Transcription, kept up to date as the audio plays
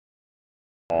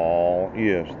all.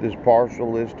 Yes. This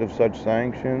partial list of such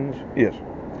sanctions. Yes.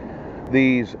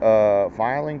 These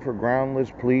filing for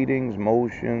groundless pleadings,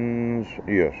 motions.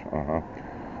 Yes.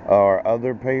 Or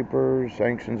other papers,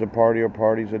 sanctions of party or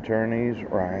party's attorneys.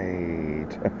 Right.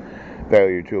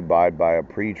 Failure to abide by a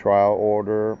pretrial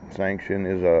order. Sanction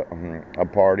is a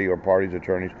party or party's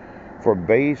attorneys for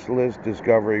baseless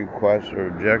discovery requests or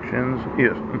objections.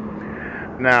 Yes.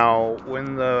 Now,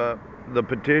 when the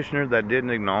petitioner that didn't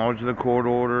acknowledge the court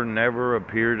order never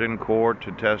appeared in court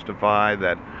to testify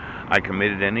that I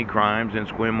committed any crimes in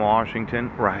Sequim,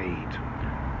 Washington, right?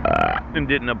 And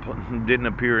didn't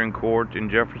appear in court in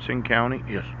Jefferson County,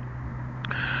 yes.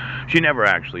 She never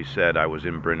actually said I was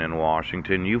in Brennan,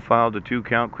 Washington. You filed a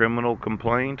 2-count criminal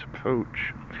complaint?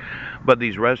 Pooch. But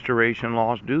these restoration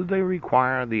laws, do they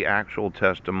require the actual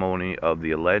testimony of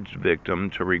the alleged victim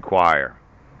to require?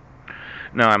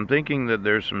 Now, I'm thinking that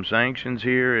there's some sanctions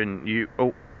here, and you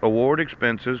award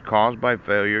expenses caused by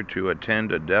failure to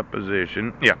attend a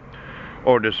deposition, yeah,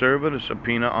 or to serve a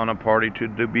subpoena on a party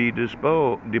to be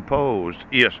deposed,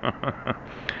 yes.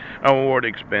 Award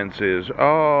expenses.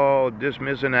 Oh,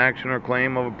 dismiss an action or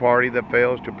claim of a party that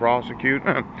fails to prosecute,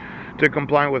 to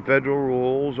comply with federal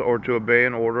rules, or to obey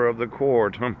an order of the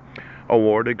court.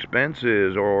 Award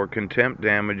expenses or contempt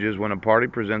damages when a party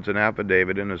presents an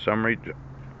affidavit in a summary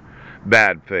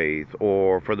bad faith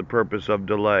or for the purpose of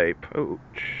delay. Pooch.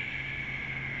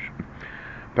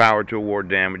 Power to award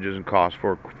damages and costs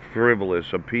for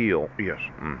frivolous appeal. Yes.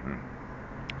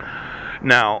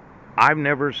 Now, I've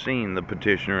never seen the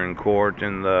petitioner in court,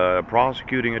 and the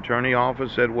prosecuting attorney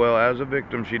office said, well, as a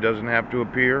victim, she doesn't have to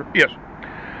appear. Yes.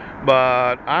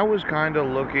 But I was kind of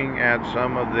looking at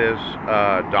some of this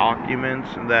documents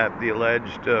that the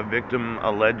alleged victim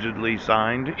allegedly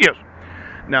signed. Yes.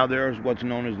 Now, there's what's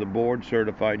known as the board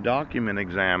certified document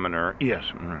examiner. Yes.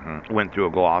 Went through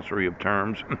a glossary of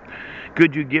terms.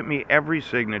 Could you get me every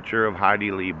signature of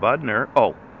Heidi Lee Budner?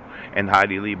 Oh, and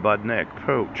Heidi Lee Budnick,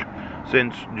 Pooch,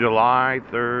 since July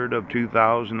 3rd of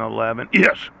 2011.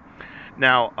 Yes.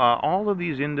 Now, all of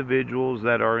these individuals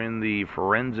that are in the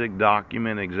forensic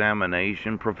document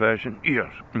examination profession,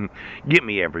 yes, get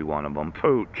me every one of them,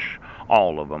 Pooch,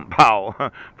 all of them, pow,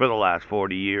 for the last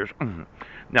 40 years.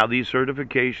 Now, these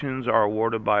certifications are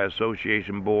awarded by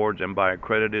association boards and by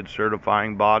accredited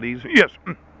certifying bodies. Yes.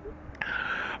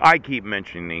 I keep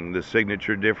mentioning the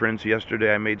signature difference.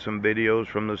 Yesterday I made some videos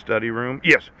from the study room.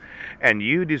 Yes. And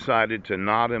you decided to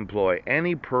not employ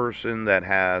any person that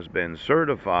has been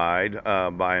certified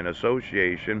by an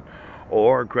association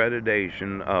or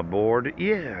accreditation board.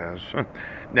 Yes.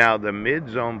 Now, the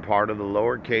mid-zone part of the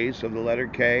lowercase of the letter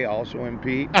K, also in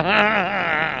P,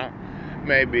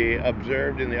 may be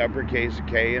observed in the uppercase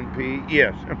K and P.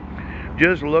 Yes.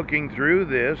 Just looking through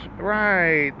this,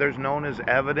 right, there's known as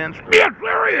evidence. Yes,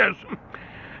 there is.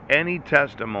 Any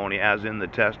testimony, as in the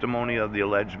testimony of the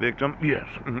alleged victim, yes.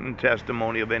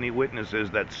 Testimony of any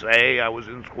witnesses that say I was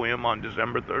in Sequim on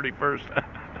December 31st.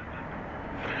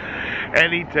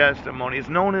 Any testimony is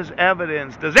known as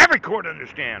evidence. Does every court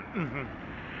understand?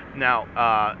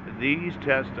 Now, these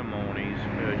testimonies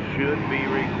should be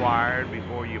required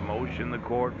before you motion the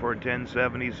court for a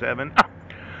 1077.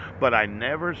 But I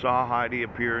never saw Heidi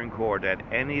appear in court at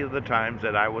any of the times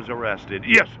that I was arrested.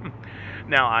 Yes.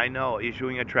 Now, I know,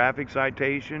 issuing a traffic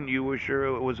citation, you were sure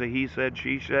it was a he said,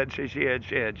 she said, she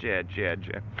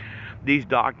said. These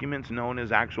documents known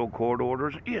as actual court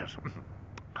orders, yes.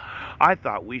 I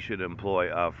thought we should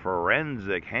employ a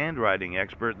forensic handwriting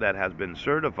expert that has been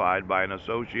certified by an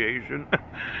association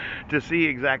to see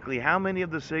exactly how many of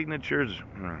the signatures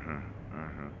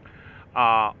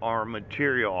are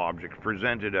material objects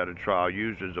presented at a trial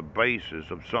used as a basis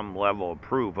of some level of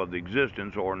proof of the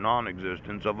existence or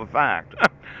non-existence of a fact.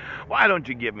 Why don't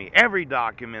you give me every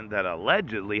document that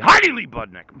allegedly Heidi Lee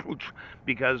Budnick?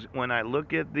 Because when I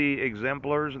look at the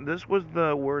exemplars, this was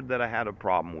the word that I had a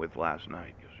problem with last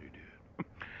night. Yes, you did.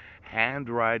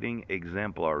 Handwriting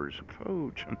exemplars.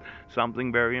 Pooch.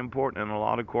 Something very important in a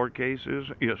lot of court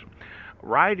cases. Yes.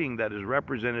 Writing that is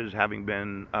represented as having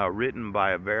been written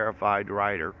by a verified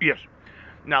writer. Yes.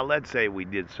 Now, let's say we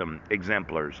did some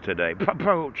exemplars today.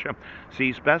 Pooch.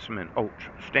 See specimen. Oh,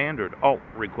 standard. Oh,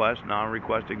 request,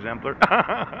 non-request exemplar.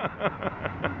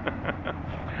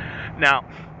 Now,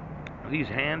 these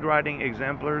handwriting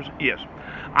exemplars, yes.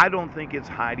 I don't think it's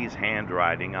Heidi's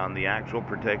handwriting on the actual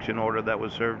protection order that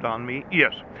was served on me.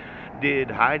 Yes.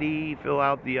 Did Heidi fill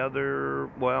out the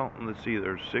other, well, let's see,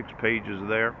 there's 6 pages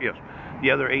there. Yes. The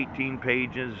other 18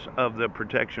 pages of the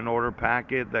protection order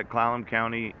packet that Clallam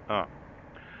County,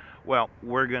 Well,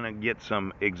 we're going to get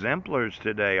some exemplars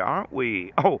today, aren't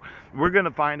we? Oh, we're going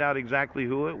to find out exactly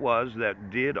who it was that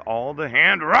did all the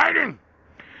handwriting.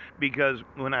 Because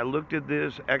when I looked at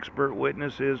this, expert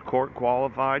witnesses, court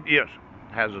qualified, yes,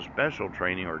 has a special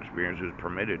training or experience, is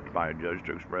permitted by a judge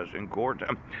to express in court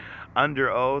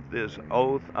under oath, this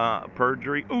oath,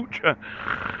 perjury,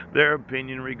 their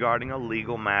opinion regarding a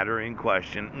legal matter in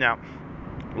question. Now,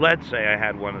 let's say I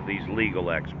had one of these legal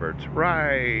experts.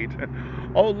 Right.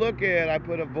 Oh, look at, I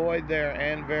put a void there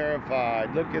and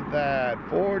verified. Look at that.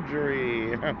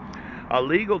 Forgery. A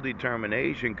legal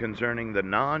determination concerning the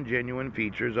non-genuine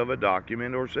features of a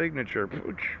document or signature.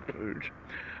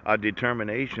 A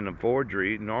determination of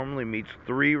forgery normally meets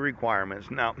 3 requirements.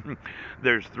 Now,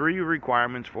 there's 3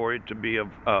 requirements for it to be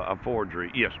a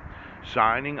forgery. Yes,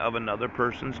 signing of another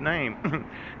person's name.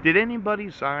 Did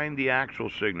anybody sign the actual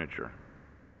signature?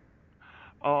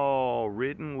 Oh,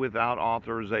 written without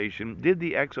authorization. Did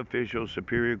the ex officio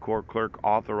Superior Court clerk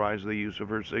authorize the use of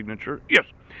her signature? Yes.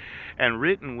 And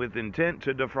written with intent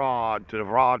to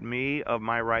defraud me of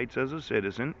my rights as a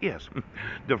citizen? Yes.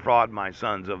 Defraud my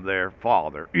sons of their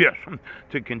father? Yes.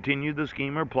 To continue the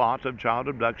scheme or plot of child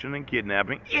abduction and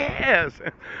kidnapping? Yes.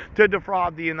 To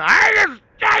defraud the United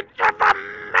States